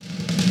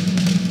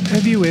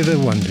Have you ever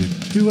wondered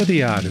who are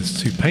the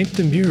artists who paint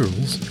the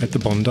murals at the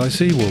Bondi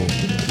Sea Wall?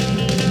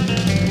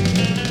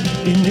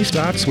 In this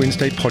Arts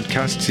Wednesday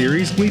podcast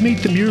series, we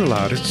meet the mural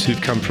artists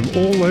who've come from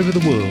all over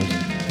the world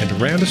and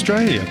around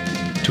Australia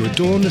to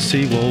adorn the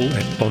seawall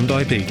at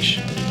Bondi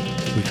Beach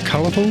with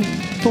colourful,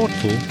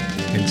 thoughtful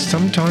and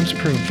sometimes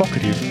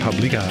provocative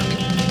public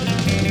art.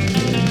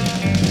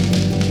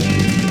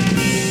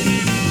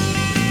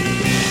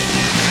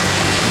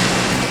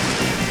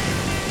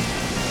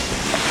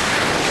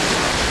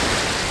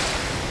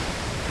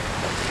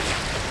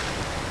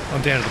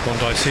 I'm down at the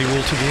Bondi Sea Wall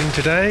again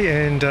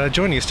today, and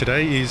joining us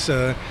today is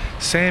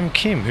Sam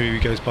Kim, who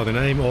goes by the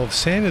name of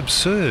Sam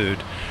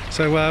Absurd.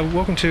 So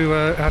welcome to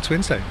Arts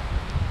Wednesday.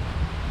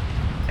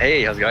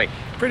 Hey, how's it going?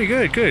 Pretty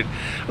good, good.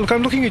 Look,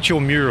 I'm looking at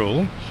your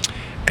mural,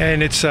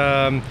 and it's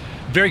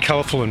very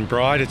colourful and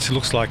bright. It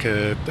looks like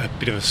a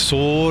bit of a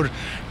sword,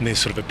 and there's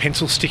sort of a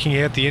pencil sticking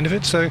out the end of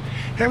it. So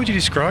how would you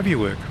describe your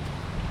work?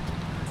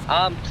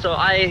 So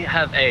I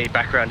have a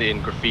background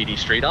in graffiti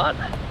street art,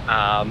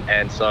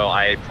 and so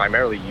I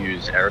primarily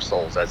use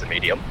aerosols as a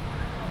medium.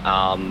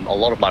 A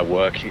lot of my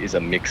work is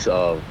a mix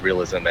of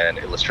realism and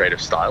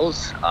illustrative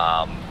styles,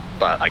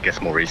 but I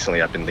guess more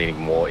recently I've been leaning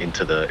more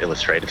into the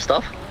illustrative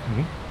stuff.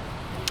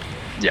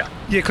 Mm-hmm. Yeah,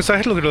 because I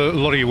had a look at a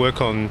lot of your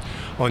work on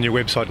your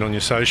website and on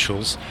your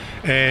socials,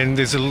 and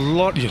there's a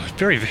lot, you're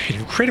very, very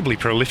incredibly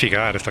prolific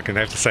artist, I can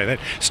have to say that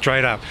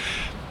straight up.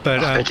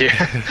 But thank you.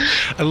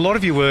 A lot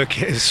of your work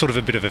has sort of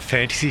a bit of a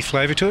fantasy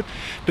flavour to it,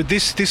 but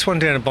this one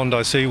down at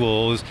Bondi Sea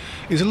Wall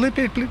is a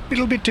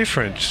little bit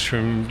different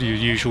from your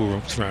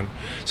usual run.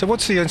 So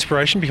what's the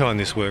inspiration behind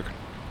this work?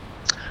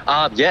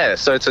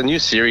 So it's a new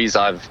series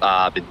I've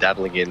been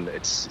dabbling in.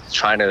 It's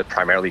trying to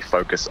primarily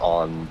focus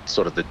on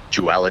sort of the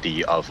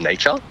duality of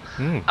nature.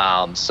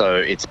 So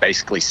it's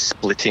basically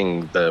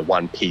splitting the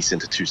one piece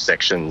into two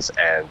sections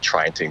and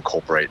trying to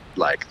incorporate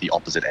like the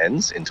opposite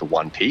ends into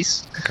one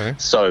piece. Okay.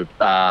 So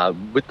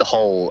with the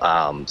whole,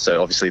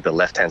 so obviously the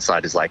left-hand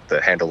side is like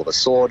the handle of a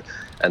sword,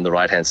 and the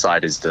right-hand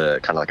side is the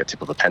kind of like a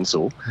tip of a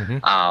pencil.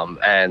 Mm-hmm.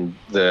 And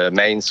the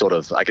main sort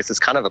of, I guess it's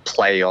kind of a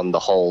play on the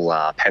whole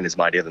pen is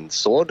mightier than the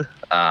sword.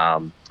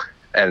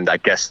 And I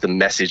guess the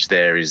message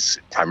there is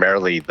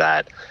primarily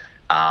that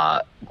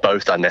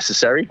both are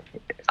necessary,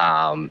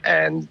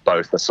 and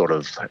both are sort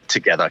of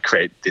together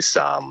create this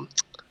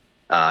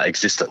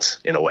existence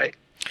in a way.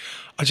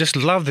 I just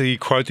love the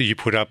quote that you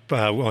put up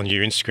on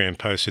your Instagram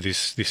post of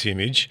this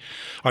image.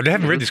 I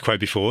haven't read this quote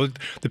before.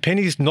 The pen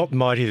is not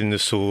mightier than the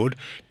sword.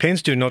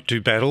 Pens do not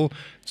do battle,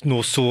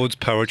 nor swords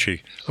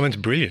poetry. I mean, it's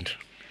brilliant.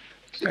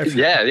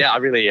 Yeah. I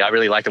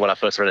really liked it when I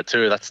first read it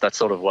too. That's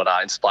sort of what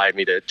inspired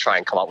me to try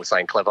and come up with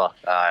something clever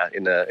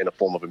in a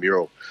form of a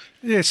mural.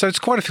 Yeah, so it's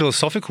quite a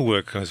philosophical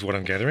work, is what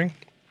I'm gathering.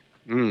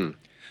 Mm.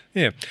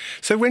 Yeah.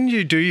 So when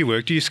you do your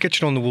work, do you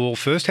sketch it on the wall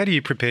first? How do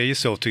you prepare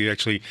yourself to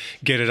actually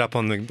get it up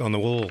on the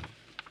wall?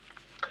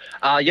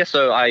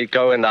 So I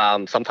go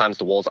and sometimes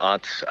the walls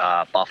aren't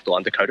buffed or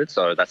undercoated,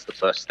 so that's the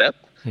first step.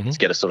 To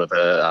get a sort of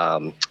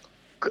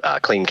a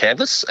clean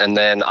canvas, and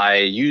then I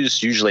use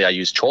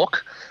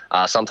chalk.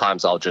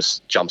 Sometimes I'll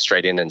just jump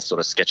straight in and sort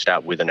of sketch it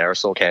out with an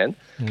aerosol can,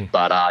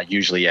 but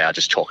usually I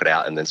just chalk it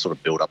out and then sort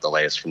of build up the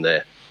layers from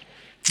there.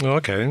 Oh,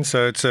 okay, and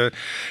so it's I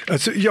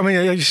mean,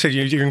 as you said,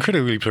 you're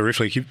incredibly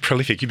prolific.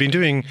 You've been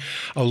doing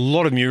a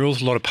lot of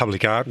murals, a lot of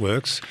public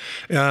artworks.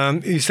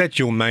 Is that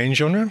your main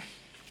genre?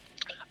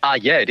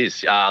 Yeah, it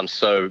is.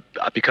 So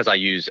because I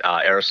use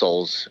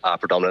aerosols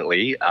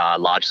predominantly,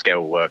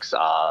 large-scale works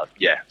are,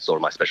 sort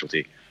of my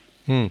specialty.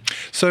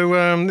 So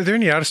are there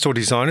any artists or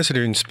designers that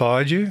have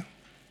inspired you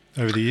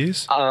over the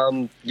years?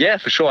 Yeah,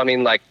 for sure. I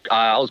mean, like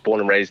I was born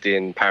and raised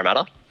in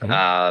Parramatta,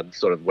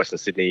 sort of Western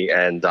Sydney,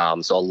 and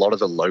so a lot of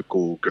the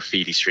local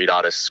graffiti street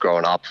artists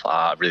growing up,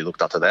 really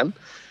looked up to them.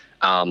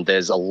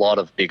 There's a lot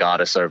of big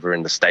artists over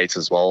in the States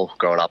as well.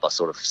 Growing up, I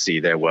sort of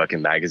see their work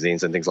in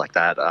magazines and things like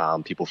that.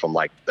 People from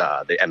like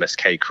the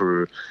MSK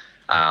crew.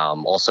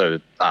 Also,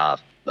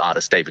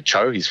 artist David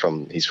Cho, he's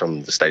from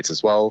the States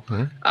as well.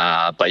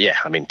 But yeah,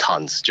 I mean,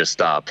 tons. Just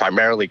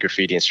primarily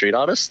graffiti and street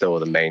artists. They were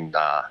the main,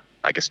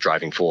 I guess,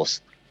 driving force.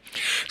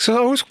 So I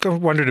always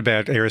wondered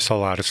about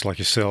aerosol artists like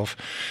yourself.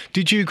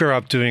 Did you grow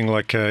up doing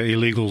like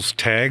illegals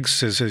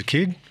tags as a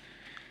kid?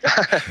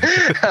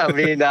 I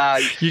mean,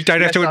 you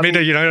don't have to admit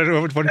it. You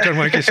know, don't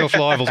make yourself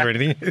liable or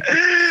anything.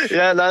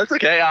 Yeah, no, it's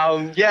okay.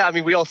 I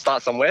mean, we all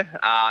start somewhere,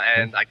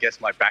 and I guess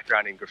my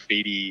background in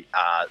graffiti,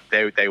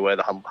 they were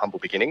the humble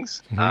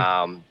beginnings.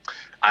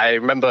 I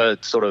remember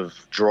sort of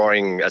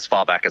drawing as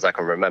far back as I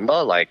can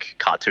remember, like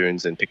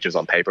cartoons and pictures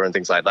on paper and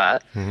things like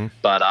that.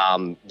 But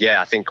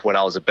I think when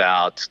I was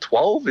about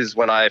 12 is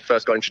when I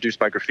first got introduced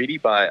to graffiti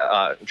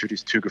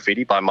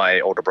by my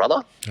older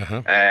brother.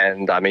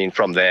 And I mean,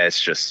 from there,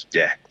 it's just,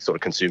 sort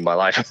of consumed my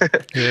life.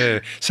 Yeah.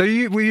 So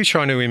were you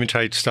trying to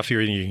imitate stuff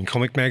you're in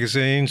comic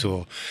magazines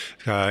or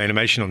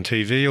animation on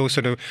TV, or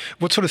sort of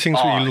what sort of things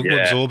were you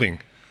absorbing?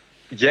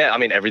 Yeah, I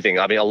mean, everything.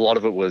 I mean, a lot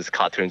of it was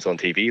cartoons on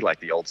TV, like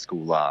the old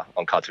school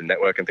on Cartoon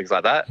Network and things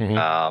like that.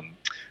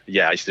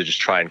 yeah, I used to just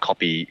try and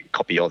copy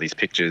all these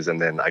pictures, and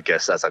then I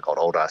guess as I got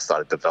older, I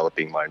started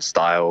developing my own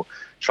style,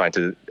 trying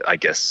to, I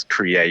guess,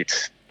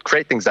 create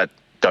things that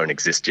don't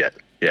exist yet.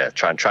 Yeah,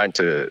 trying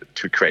to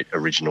create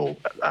original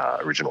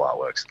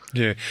artworks.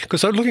 Yeah,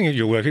 because looking at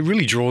your work, it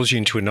really draws you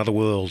into another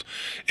world.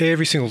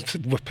 Every single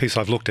piece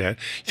I've looked at,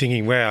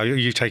 thinking, wow,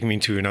 you're taking me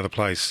into another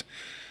place.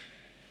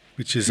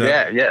 Which is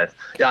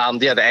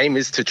The aim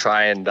is to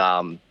try and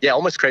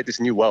almost create this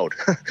new world,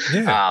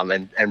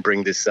 and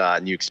bring this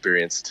new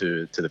experience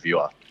to the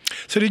viewer.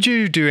 So, did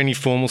you do any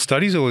formal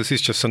studies, or is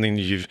this just something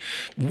that you've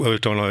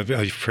worked on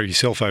for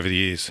yourself over the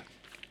years?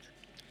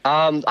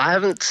 I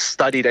haven't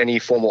studied any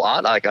formal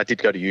art. Like, I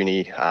did go to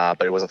uni,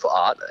 but it wasn't for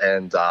art.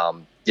 And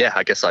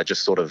I guess I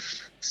just sort of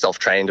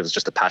self-trained. It was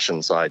just a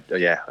passion. So I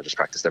just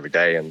practiced every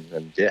day,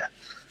 and yeah.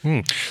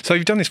 So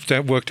you've done this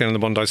work down on the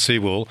Bondi Sea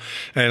Wall,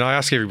 and I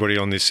ask everybody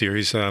on this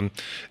series,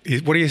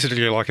 what is it that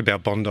you like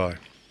about Bondi?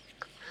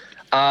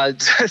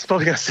 It's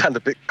probably going to sound a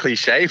bit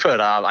cliche, but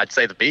I'd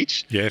say the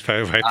beach. Yeah,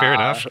 fair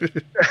enough.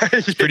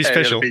 It's pretty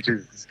special. The beach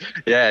is,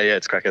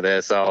 it's cracker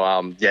there.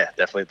 So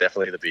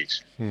definitely the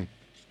beach.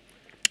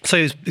 So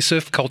is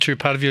surf culture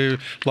part of your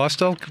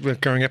lifestyle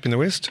growing up in the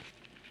West?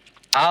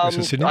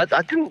 Sydney? I've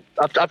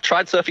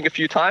tried surfing a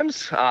few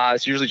times.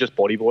 It's usually just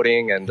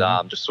bodyboarding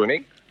and just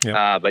swimming.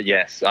 Yeah. But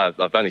yes, I've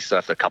only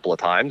surfed a couple of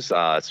times.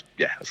 It's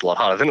a lot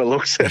harder than it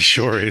looks. It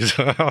sure is.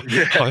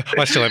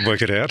 I still haven't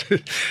worked it out.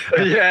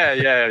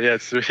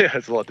 It's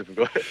a lot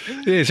difficult.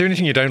 Yeah, is there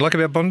anything you don't like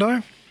about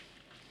Bondi?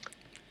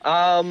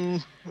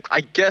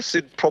 I guess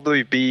it'd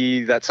probably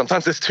be that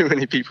sometimes there's too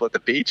many people at the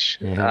beach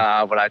when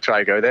I try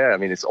to go there. I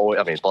mean,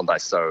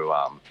 Bondi's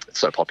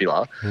so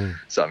popular,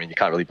 so I mean you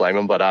can't really blame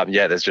them. But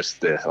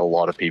there's a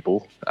lot of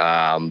people.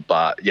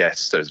 But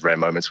yes, those rare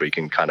moments where you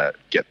can kind of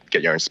get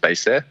your own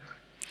space there.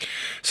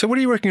 So what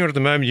are you working on at the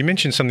moment? You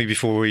mentioned something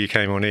before where you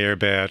came on air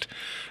about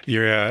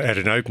you're at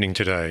an opening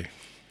today.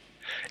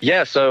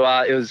 Yeah, so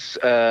it was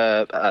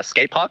a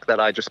skate park that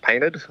I just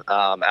painted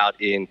out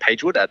in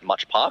Pagewood at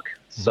Much Park.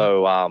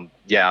 So,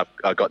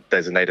 I got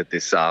designated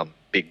this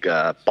big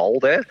bowl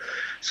there.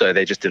 So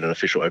they just did an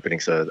official opening,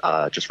 so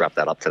just wrapped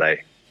that up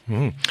today.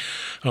 Oh,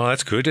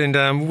 that's good.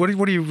 And what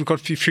do you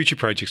got for future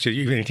projects?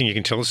 Anything you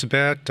can tell us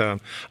about? I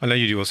know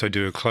you also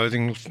do a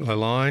clothing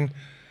line.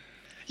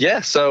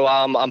 Yeah, so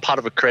I'm part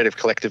of a creative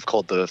collective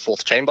called the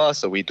Fourth Chamber.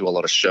 So we do a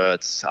lot of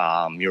shirts,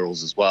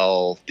 murals as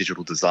well,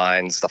 digital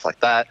designs, stuff like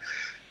that.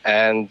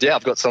 And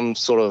I've got some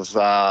sort of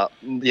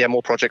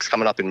more projects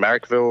coming up in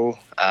Marrickville.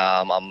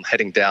 I'm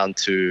heading down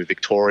to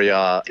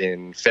Victoria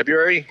in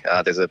February.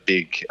 There's a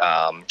big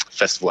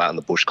festival out in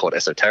the bush called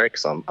Esoteric.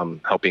 So I'm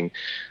helping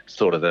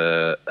sort of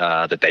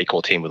the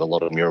decor team with a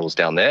lot of murals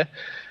down there.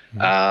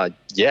 I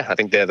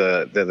think they're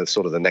the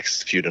sort of the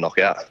next few to knock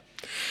out.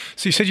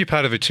 So you said you're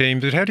part of a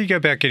team, but how do you go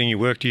about getting your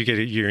work? Do you get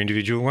your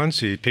individual ones?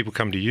 Do people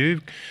come to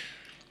you?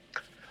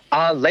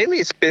 Lately,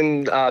 it's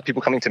been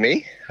people coming to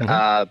me.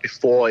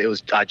 Before,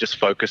 I just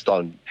focused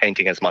on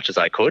painting as much as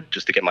I could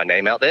just to get my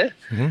name out there.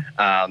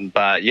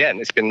 But and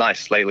it's been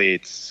nice. Lately,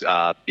 it's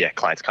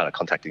clients kind of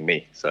contacting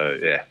me. So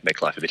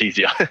makes life a bit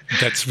easier.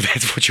 That's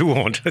what you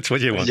want. That's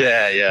what you want.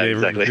 Yeah,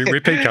 exactly.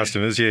 Repeat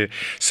customers, yeah.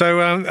 So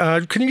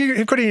have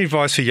you got any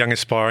advice for young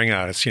aspiring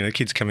artists? You know,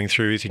 kids coming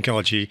through, think,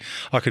 oh, gee,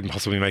 I could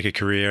possibly make a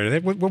career.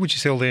 What would you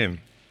tell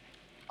them?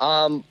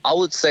 I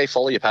would say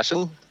follow your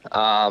passion.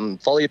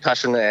 Follow your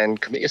passion and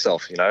commit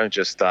yourself. You know,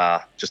 just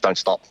don't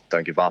stop,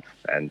 don't give up,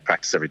 and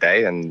practice every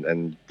day,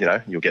 and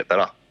you'll get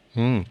better.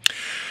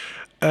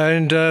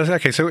 And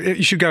so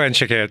you should go and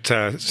check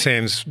out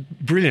Sam's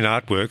brilliant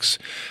artworks.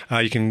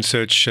 You can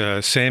search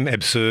Sam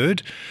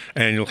Absurd,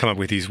 and you'll come up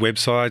with his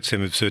website,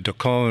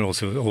 samabsurd.com, and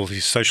also all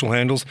his social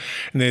handles.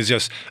 And there's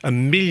just a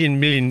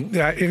million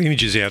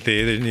images out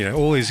there. That,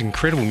 all these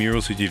incredible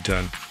murals that you've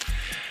done.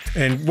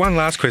 And one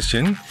last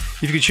question.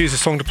 If you could choose a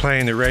song to play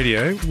in the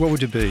radio, what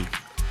would it be?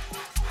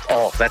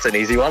 Oh, that's an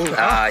easy one.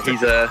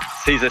 He's a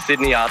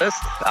Sydney artist.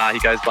 He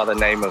goes by the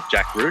name of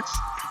Jack Roots.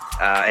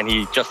 And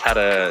he just had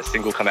a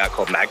single come out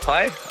called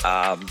Magpie.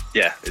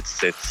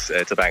 It's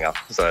a banger.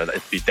 So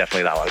it'd be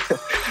definitely that one.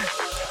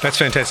 That's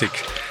fantastic.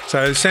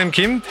 So Sam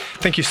Kim,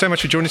 thank you so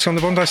much for joining us on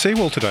the Bondi Sea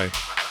Wall today.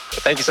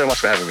 Thank you so much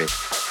for having me.